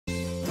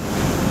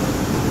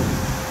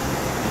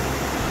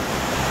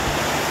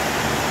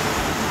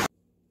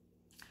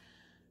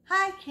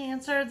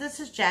Cancer. This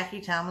is Jackie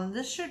Tomlin.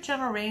 This is your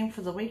general reading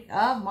for the week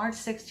of March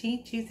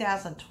 16,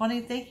 2020.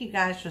 Thank you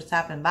guys for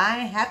stopping by.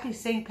 Happy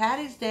St.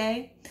 Patty's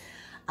Day.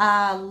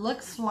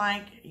 Looks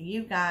like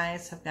you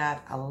guys have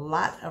got a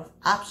lot of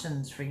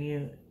options for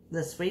you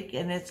this week,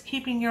 and it's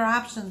keeping your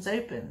options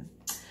open.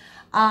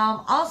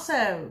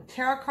 Also,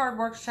 Tarot Card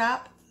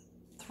Workshop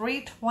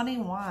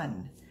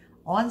 321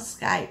 on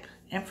Skype.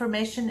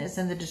 Information is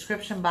in the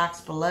description box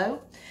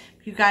below.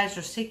 If you guys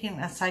are seeking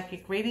a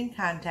psychic reading,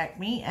 contact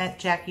me at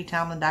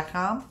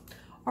JackieTomlin.com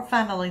or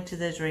find a link to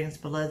those readings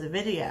below the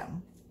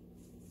video.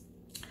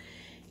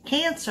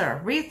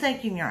 Cancer,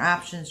 rethinking your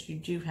options. You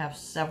do have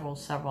several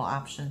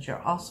options.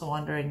 You're also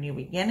under a new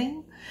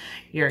beginning.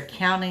 You're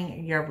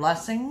counting your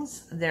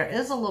blessings. There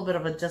is a little bit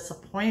of a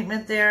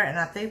disappointment there, and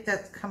I think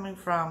that's coming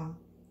from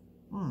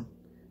my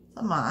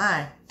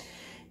eye.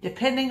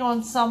 Depending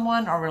on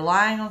someone or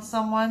relying on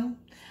someone.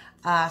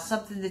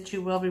 Something that you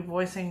will be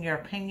voicing your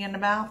opinion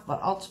about, but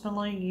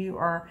ultimately you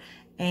are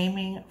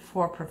aiming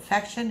for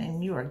perfection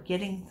and you are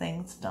getting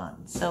things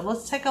done. So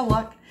let's take a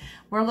look.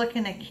 We're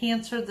looking at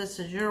Cancer. This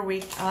is your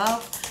week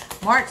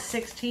of March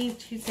 16,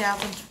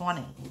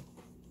 2020.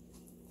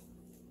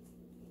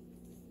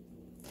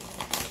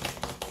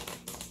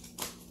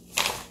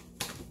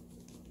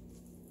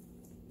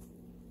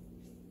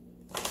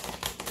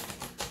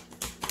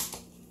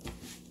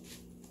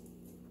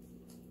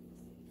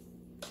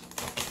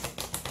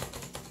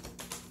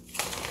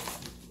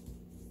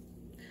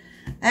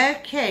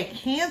 Okay,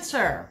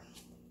 Cancer.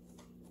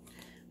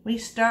 We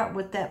start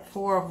with that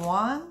Four of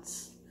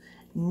Wands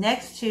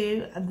next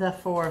to the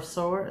Four of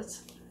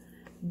Swords,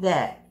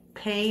 that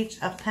Page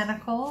of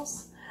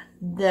Pentacles,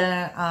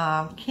 the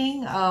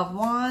King of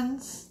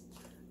Wands,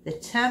 the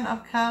Ten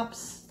of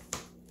Cups,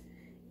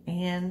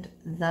 and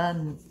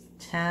the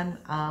Ten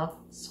of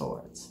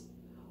Swords.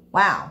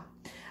 Wow.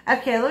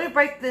 Okay, let me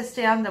break this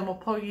down, then we'll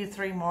pull you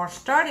three more,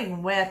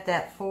 starting with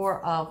that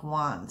Four of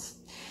Wands.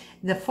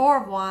 The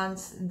Four of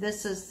Wands,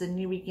 this is the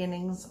new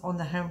beginnings on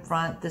the home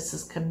front. This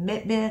is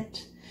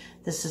commitment.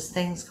 This is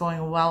things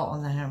going well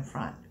on the home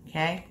front,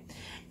 okay?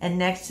 And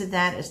next to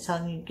that is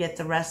telling you get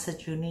the rest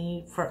that you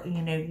need for,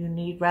 you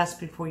need rest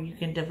before you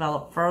can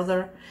develop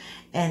further.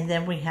 And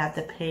then we have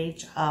the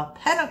Page of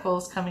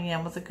Pentacles coming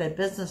in with a good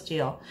business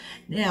deal.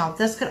 Now,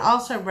 this could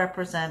also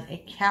represent a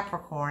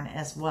Capricorn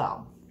as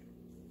well.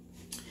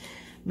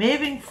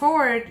 Moving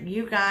forward,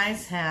 you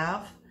guys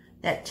have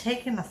that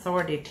taking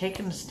authority,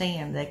 taking a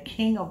stand, the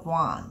King of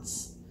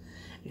Wands.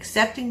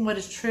 Accepting what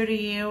is true to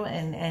you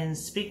and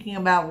speaking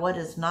about what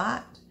is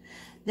not.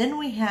 Then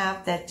we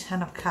have that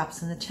Ten of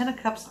Cups. And the Ten of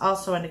Cups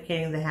also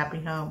indicating the happy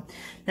home.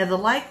 Now the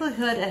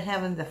likelihood of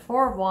having the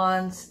Four of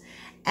Wands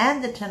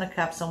and the Ten of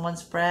Cups in one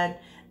spread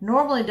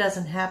normally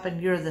doesn't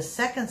happen. You're the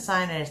second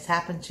sign that it's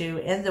happened to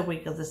in the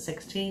week of the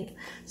 16th.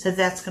 So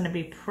that's going to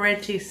be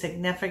pretty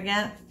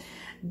significant.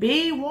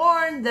 Be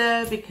warned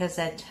though, because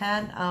that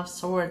Ten of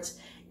Swords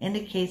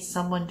indicates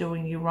someone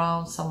doing you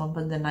wrong, someone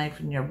putting the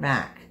knife in your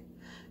back.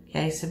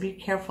 Okay, so be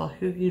careful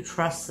who you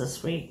trust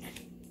this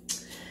week.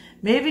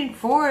 Moving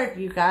forward,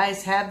 you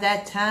guys have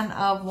that Ten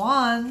of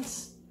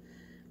Wands.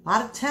 A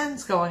lot of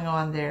tens going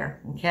on there.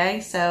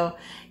 Okay, so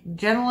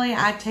generally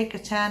I take a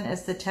 10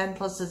 as the 10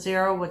 plus a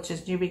 0, which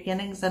is new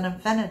beginnings and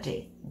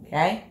infinity.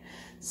 Okay,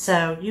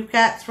 so you've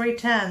got three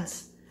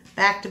tens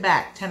back to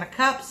back. 10 of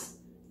Cups,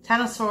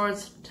 10 of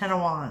Swords, 10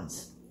 of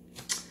Wands.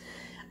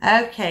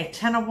 Okay,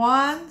 10 of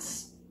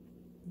Wands.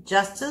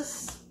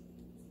 Justice,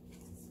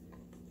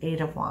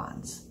 8 of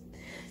Wands.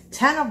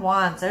 10 of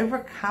Wands,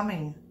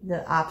 overcoming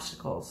the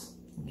obstacles,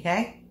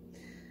 okay?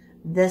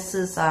 This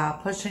is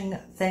pushing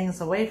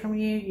things away from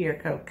you.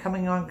 You're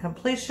coming on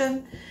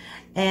completion.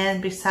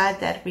 And beside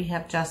that, we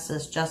have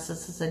Justice.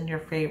 Justice is in your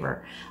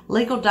favor.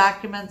 Legal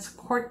documents,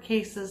 court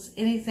cases,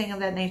 anything of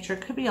that nature.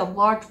 It could be a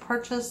large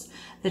purchase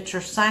that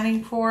you're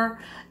signing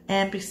for.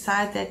 And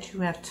beside that,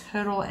 you have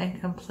total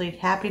and complete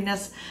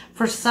happiness.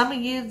 For some of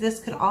you, this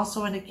could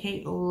also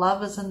indicate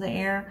love is in the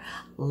air.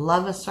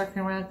 Love is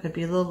circling around. Could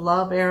be little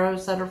love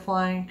arrows that are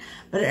flying.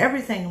 But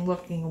everything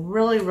looking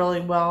really,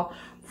 really well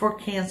for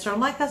Cancer.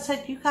 And like I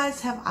said, you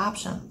guys have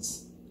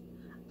options.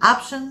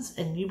 Options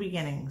and new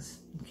beginnings.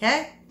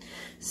 Okay?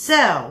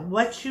 So,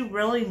 what you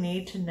really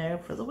need to know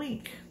for the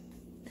week.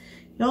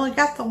 You only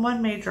got the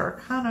one major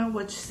arcana,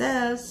 which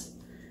says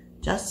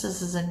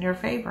justice is in your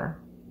favor.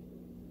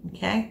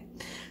 Okay?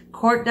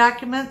 Court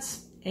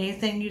documents,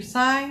 anything you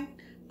sign,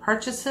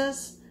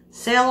 purchases,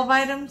 sale of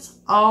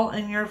items, all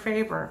in your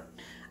favor.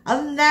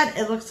 Other than that,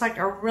 it looks like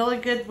a really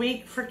good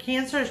week for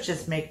Cancer. It's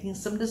just making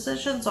some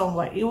decisions on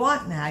what you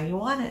want and how you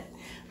want it.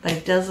 But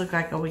it does look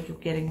like a week of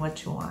getting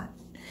what you want.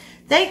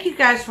 Thank you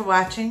guys for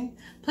watching.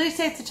 Please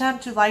take the time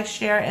to like,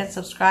 share, and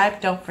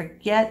subscribe. Don't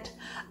forget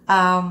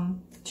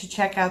to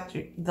check out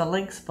the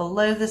links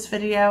below this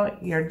video,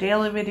 your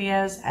daily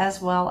videos,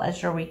 as well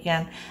as your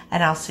weekend.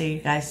 And I'll see you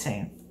guys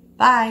soon.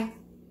 Bye.